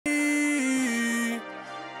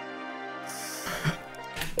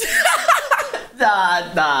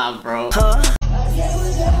Nah, bro.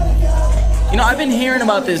 You know, I've been hearing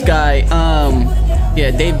about this guy. Yeah,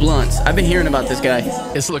 Dave Blunts. I've been hearing about this guy.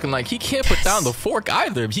 It's looking like he can't put down the fork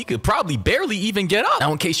either. He could probably barely even get up.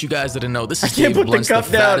 Now, in case you guys didn't know, this is Dave Blunts, the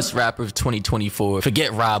fattest rapper of 2024.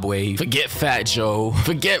 Forget Rob Wave. Forget Fat Joe.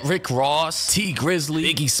 Forget Rick Ross, T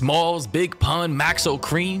Grizzly, Biggie Smalls, Big Pun, Maxo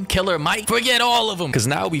Cream, Killer Mike. Forget all of them. Because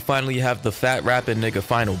now we finally have the fat rapping nigga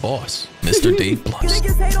final boss, Mr. Dave Blunts.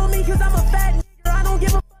 Niggas hate on me because I'm a fat nigga. I don't give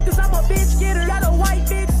a fuck because I'm a bitch getter. Got a white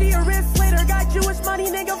bitch, she a wrist slitter. Got Jewish money,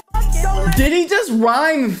 nigga. Did he just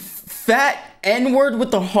rhyme fat N-word with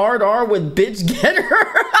the hard R with bitch getter?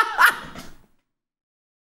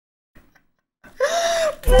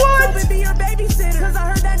 What?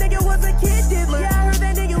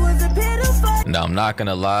 Now, I'm not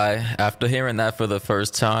gonna lie, after hearing that for the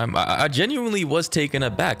first time, I genuinely was taken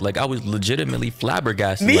aback. Like, I was legitimately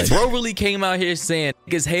flabbergasted. Like, bro really came out here saying,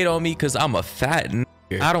 niggas hate on me because I'm a fat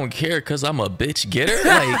nigga. I don't care because I'm a bitch getter.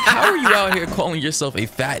 Like, how are you out here calling yourself a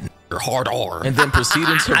fat nigga? Hard R, and then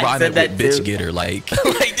proceeding to rhyme it with bitch getter. Like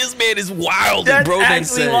this man is wild. And bro then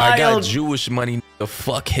said, I got Jewish money, the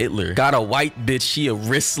fuck Hitler. Got a white bitch, she a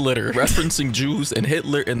wrist slitter. Referencing Jews and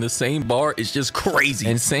Hitler in the same bar is just crazy.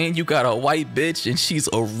 And saying you got a white bitch and she's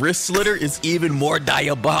a wrist slitter is even more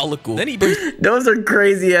diabolical. Then he those are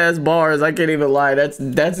crazy ass bars. I can't even lie. That's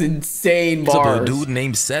insane bars. A dude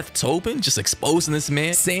named Seth Tobin just exposing this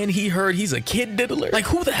man, saying he heard he's a kid diddler. Like,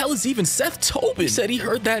 who the hell is even Seth Tobin? He said he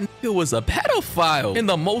heard that was a pedophile in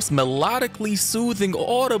the most melodically soothing,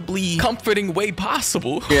 audibly comforting way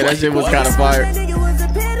possible. Yeah, that shit was kind of fire.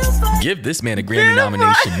 Give this man a Grammy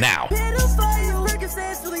nomination now.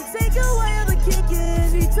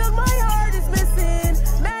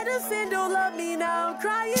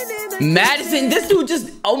 Madison, this dude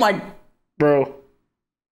just, oh my, bro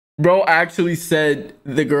actually said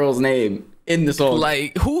the girl's name in the song.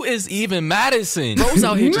 Like, who is even Madison? Bro's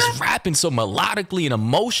out here just rapping so melodically and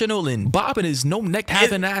emotional and bobbing his no neck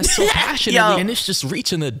having ass so passionately, and it's just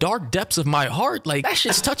reaching the dark depths of my heart. Like, that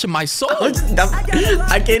shit's touching my soul.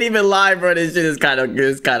 I can't even lie, bro. This shit is kind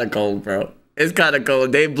of cold, bro. It's kind of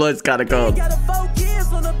cold. Dave Blunt's kind of cold.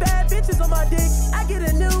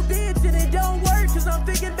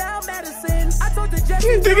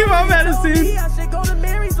 Thinking about Madison.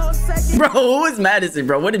 Bro, who is Madison,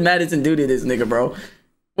 bro? What did Madison do to this nigga, bro?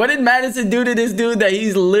 What did Madison do to this dude that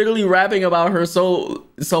he's literally rapping about her so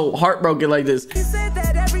heartbroken like this? He said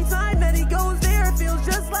that every time that he goes there, it feels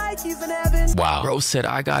just like he's in heaven. Wow. Bro said,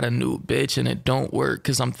 I got a new bitch and it don't work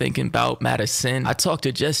because I'm thinking about Madison. I talked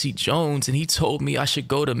to Jesse Jones and he told me I should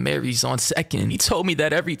go to Mary's on 2nd. He told me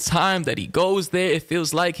that every time that he goes there, it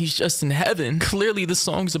feels like he's just in heaven. Clearly, the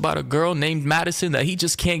song's about a girl named Madison that he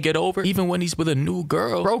just can't get over, even when he's with a new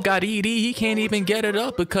girl. Bro got ED, he can't even get it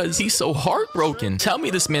up because he's so heartbroken. Tell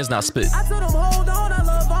me this man's not spit. I told him, hold on, I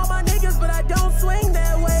love all my niggas, but I don't swing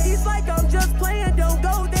that way. He's like, I'm just playing, don't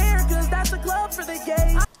go there, cause that's a club for the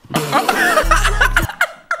gay.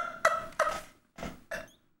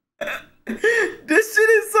 This shit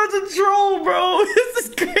is such a troll, bro. This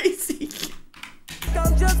is crazy.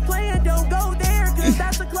 I'm just playing, don't go there, cause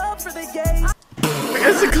that's a club for the gay.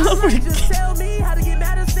 That's a club for the gay. Just tell me how to get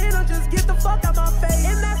Madison or just get the fuck out my face.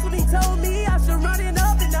 And that's when he told me I should run it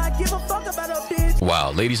up and not give a fuck about a bitch.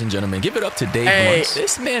 Wow, ladies and gentlemen, give it up to Dave Blunts.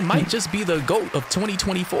 This man might just be the GOAT of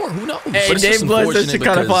 2024. Who knows? Hey, Dave Blunts, this shit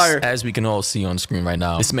kind of fire. As we can all see on screen right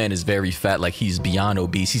now, this man is very fat, like he's beyond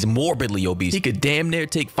obese. He's morbidly obese. He could damn near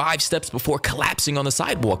take 5 steps before collapsing on the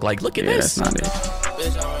sidewalk. Like, look at this. That's not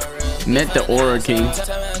it. Met the Aura King.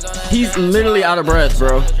 He's literally out of breath,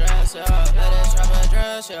 bro.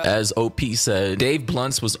 As OP said, Dave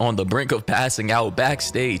Blunts was on the brink of passing out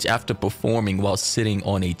backstage after performing while sitting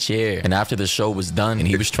on a chair. And after the show was done and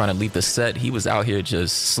he was trying to leave the set, he was out here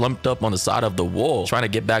just slumped up on the side of the wall trying to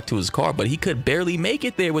get back to his car, but he could barely make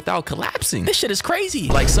it there without collapsing. This shit is crazy.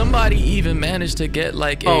 Like, somebody even managed to get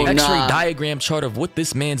like a X-ray diagram chart of what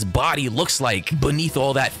this man's body looks like beneath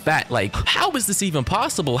all that fat. Like, how is this even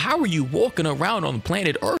possible? How are you walking around on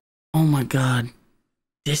planet Earth? Oh my God.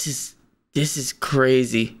 This is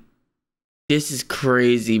crazy. This is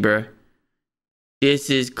crazy, bro. This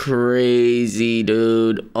is crazy,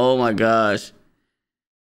 dude. Oh my gosh.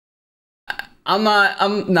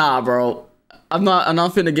 Nah, bro. I'm not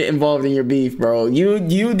finna get involved in your beef, bro. You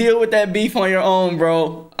deal with that beef on your own,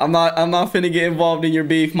 bro. I'm not finna get involved in your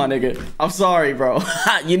beef, my nigga. I'm sorry, bro.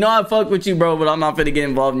 You know I fuck with you, bro, but I'm not finna get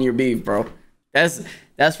involved in your beef, bro.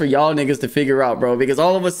 That's for y'all niggas to figure out, bro. Because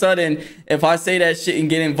all of a sudden, if I say that shit and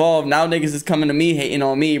get involved, now niggas is coming to me hating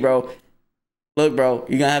on me, bro. Look, bro,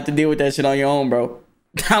 you're gonna have to deal with that shit on your own, bro.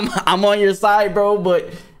 I'm on your side, bro, but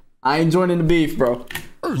I ain't joining the beef, bro.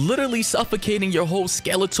 Literally suffocating your whole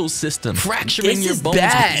skeletal system, fracturing This your is bones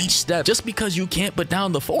bad. with each step just because you can't put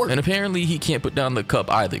down the fork. And apparently he can't put down the cup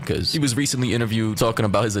either because he was recently interviewed talking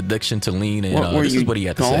about his addiction to lean, and this is what he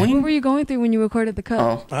had to say. What were you going through when you recorded the cut?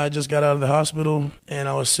 Oh. I just got out of the hospital and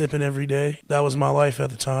I was sipping every day. That was my life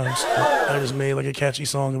at the time. So I just made like a catchy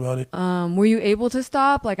song about it. Were you able to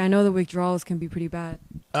stop? Like, I know the withdrawals can be pretty bad.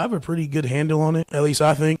 I have a pretty good handle on it, at least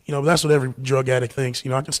I think. You know, that's what every drug addict thinks.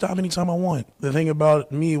 You know, I can stop anytime I want. The thing about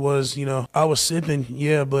me was, you know, I was sipping,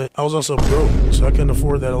 yeah, but I was also broke, so I couldn't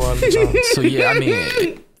afford that a lot of the time. So yeah, I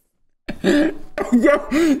mean,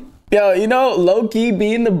 Yo, you know, low key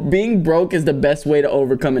being broke is the best way to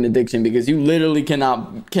overcome an addiction because you literally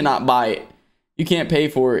cannot buy it. You can't pay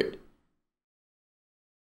for it.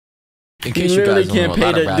 in case You you literally guys don't know, can't a pay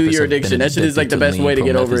lot of to do rappers your have been addiction. That shit is like the addicted best lean, way to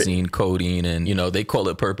get over it. promethazine, codeine, and you know they call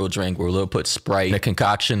it purple drink, where they'll put Sprite in a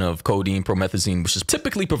concoction of codeine, promethazine, which is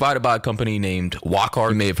typically provided by a company named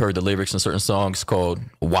Wockhardt. You may have heard the lyrics in certain songs called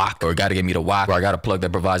Wock or Gotta Get Me to Wock, or I got a plug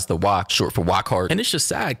that provides the Wock, short for Wockhardt. And it's just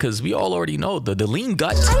sad because we all already know the lean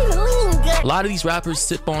gut. A lot of these rappers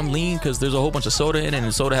sip on lean because there's a whole bunch of soda in it,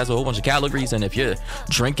 and soda has a whole bunch of calories. And if you're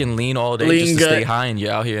drinking lean all day Lean just to gut. stay high and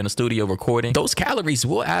you're out here in the studio recording, those calories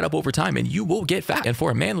will add up over time and you will get fat. And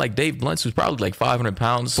for a man like Dave Blunt, who's probably like 500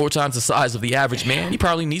 pounds, 4 times the size of the average man, he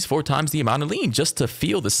probably needs 4 times the amount of lean just to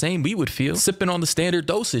feel the same we would feel sipping on the standard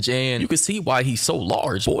dosage. And you can see why he's so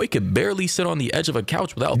large. Boy could barely sit on the edge of a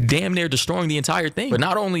couch without damn near destroying the entire thing. But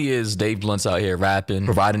not only is Dave Blunt's out here rapping,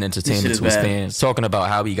 providing entertainment is to his bad. fans, talking about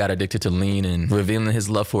how he got addicted to lean and revealing his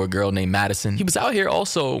love for a girl named Madison, he was out here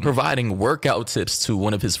also providing workout tips to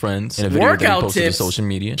one of his friends in a video that he Workout posted to tips? social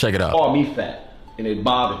media. Check it out. Call me fat, and it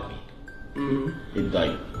bothered me. It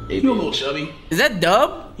like it, You a little chubby. Is that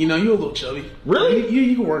Dub? You know, you a little chubby. Really?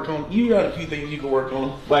 You can work on. You got a few things you can work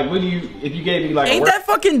on. like what do you if you gave me like Ain't a that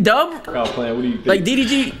fucking Dub? workout plan? What do you think? Like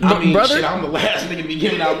DDG, I mean, brother? shit, I'm the last nigga to be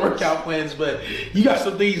giving out workout plans, but you got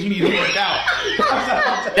some things you need to work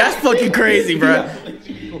out. That's fucking crazy, bro.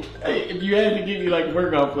 Hey, if you had to give me like a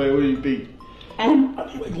workout plan, what do you think? I mean,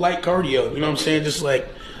 like light cardio, you know what I'm saying? Just like,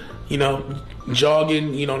 you know,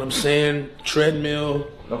 jogging, you know what I'm saying? Treadmill.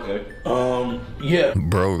 Okay. Yeah.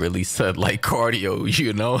 Bro really said like cardio,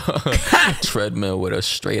 you know? Treadmill with a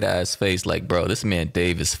straight ass face. Like, bro, this man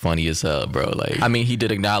Dave is funny as hell, bro. Like, I mean, he did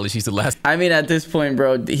acknowledge he's the last. I mean, at this point,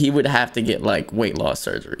 bro, he would have to get like weight loss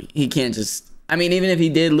surgery. He can't just. I mean, even if he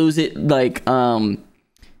did lose it, like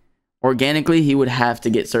organically, he would have to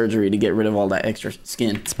get surgery to get rid of all that extra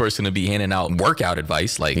skin. Person to be handing out workout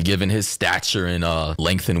advice, like given his stature and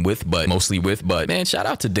length and width, but mostly width. But man, shout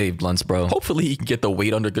out to Dave Blunts, bro. Hopefully he can get the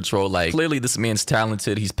weight under control. Like, clearly this man's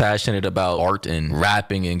talented. He's passionate about art and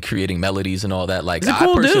rapping and creating melodies and all that. Like, He's a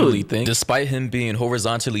cool I personally dude. think, despite him being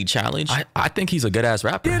horizontally challenged, I think he's a good ass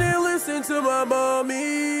rapper. Didn't listen to my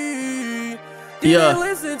mommy. Didn't Yeah.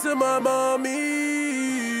 listen to my mommy.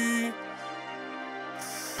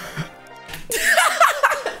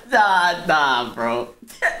 Nah, bro.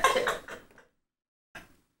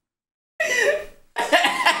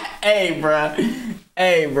 Hey,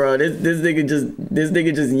 bro. This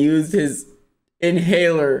nigga just used his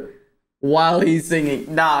inhaler while he's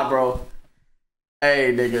singing. Nah, bro.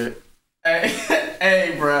 Hey, nigga.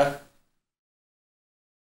 Hey, bro.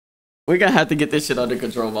 We gonna have to get this shit under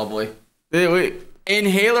control, my boy.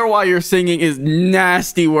 Inhaler while you're singing is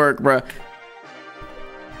nasty work, bro.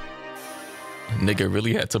 Nigga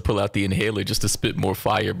really had to pull out the inhaler just to spit more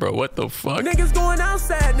fire, bro. What the fuck? Niggas going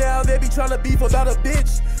outside now, they be tryna beef about a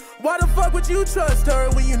bitch. Why the fuck would you trust her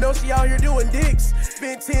when you know she out here doing dicks?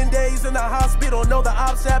 Spent 10 days in the hospital, know the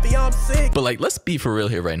ops happy I'm sick. But like, let's be for real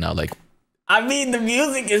here right now. Like, I mean, the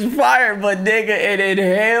music is fire, but nigga, an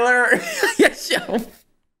inhaler. Yes, yo.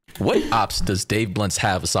 what ops does Dave Blunts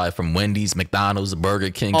have aside from Wendy's, McDonald's, Burger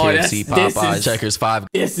King, Oh, KFC, this Popeyes, is- Checkers, Five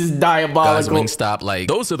This is Guys, diabolical. Wingstop? Like,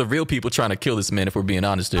 those are the real people trying to kill this man, if we're being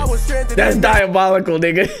honest here. I was stranded That's in diabolical,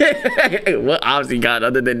 nigga. What ops he got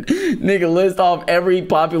other than nigga list off every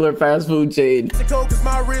popular fast food chain? Mexico cause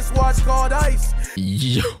my wristwatch called ice.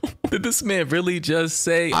 Yo, did this man really just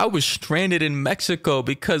say, I was stranded in Mexico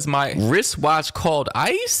because my wristwatch called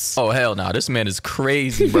ice? Oh, hell no, this man is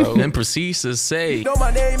crazy, bro. Then proceeds to say, Know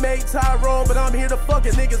my name ain't Tyrone, but I'm here to fuck a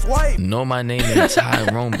nigga's wife. no, my name is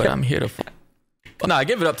Tyrone, but I'm here to Nah,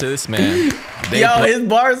 give it up to this man. Dave Yo, Blunt, his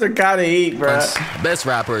bars are kind of heat, bro. best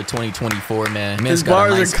rapper of 2024, man. His Man's got a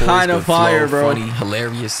bars nice are kinda voice, good fire, flow, bro. Funny,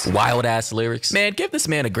 hilarious, wild ass lyrics. Man, give this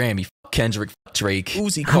man a Grammy. Fuck Kendrick, fuck Drake,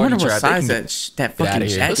 Uzi, I wonder Cardi, what Trap. They size can that get fucking out of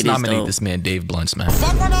here. jacket Let's is, nominate though. this man, Dave Blunts, man.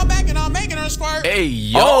 Fuck run on back and I'm making her squirt. Hey,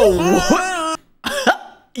 yo. Oh, what?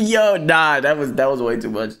 Yo, nah, that was way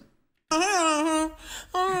too much.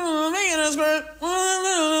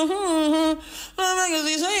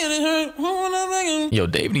 Yo,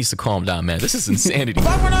 Dave needs to calm down, man. This is insanity.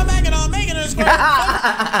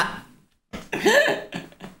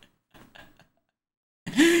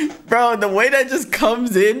 Bro, the way that just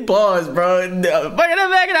comes in, pause, bro. I'm making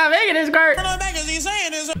it squirt.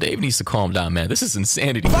 Dave needs to calm down, man. This is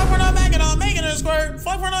insanity.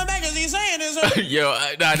 Yo,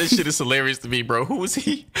 nah, this shit is hilarious to me, bro. Who is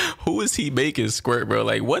he making squirt, bro?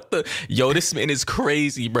 Like, what the? Yo, this man is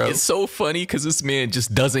crazy, bro. It's so funny because this man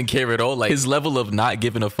just doesn't care at all. Like, his level of not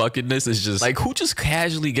giving a fuckingness is just like, who just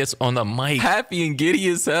casually gets on the mic, happy and giddy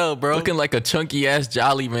as hell, bro, looking like a chunky ass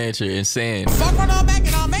Jolly Rancher and saying,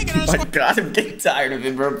 Oh my God, I'm getting tired of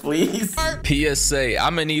it, bro. Please. PSA,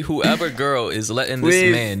 I'm gonna need whoever girl is letting this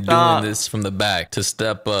Please man stop. doing this from the back to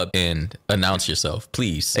step up and announce yourself.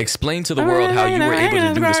 Please explain to the world how you were able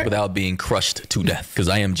to do this without being crushed to death, because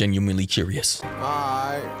I am genuinely curious.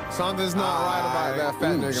 Alright, something's not right about that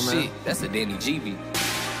fat nigga, man. Shit, that's a Danny GB.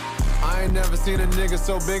 I ain't never seen a nigga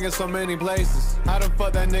so big in so many places. How the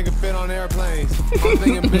fuck that nigga fit on airplanes? I'm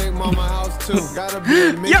thinking Big Mama house too. Gotta be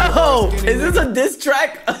a Yo, is this a diss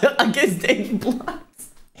track against Dave Blunt?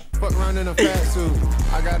 Fuck around in a fat suit.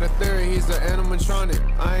 I got a theory, he's an animatronic.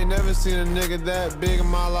 I ain't never seen a nigga that big in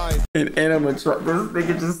my life. An animatronic. This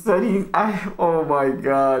nigga just said oh my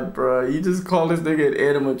God, bro. You just called this nigga an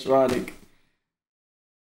animatronic.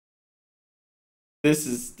 This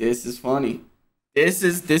is funny. This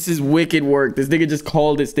is wicked work. This nigga just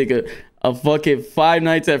called this nigga a fucking Five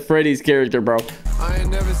Nights at Freddy's character, bro. I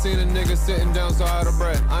ain't never seen a nigga sitting down so out of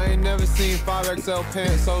breath. I ain't never seen 5XL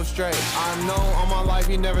pants so straight. I know all my life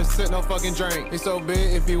he never sit no fucking drink. He's so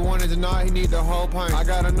big, if he wanted to not, he need the whole pint. I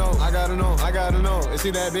gotta know. Is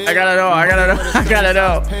he that big? I gotta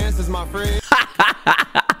know. Pants is my fridge.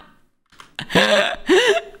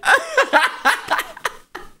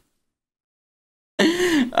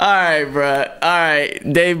 All right, bro. All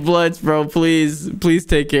right, Dave Bloods, bro. Please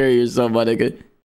take care of yourself, my nigga.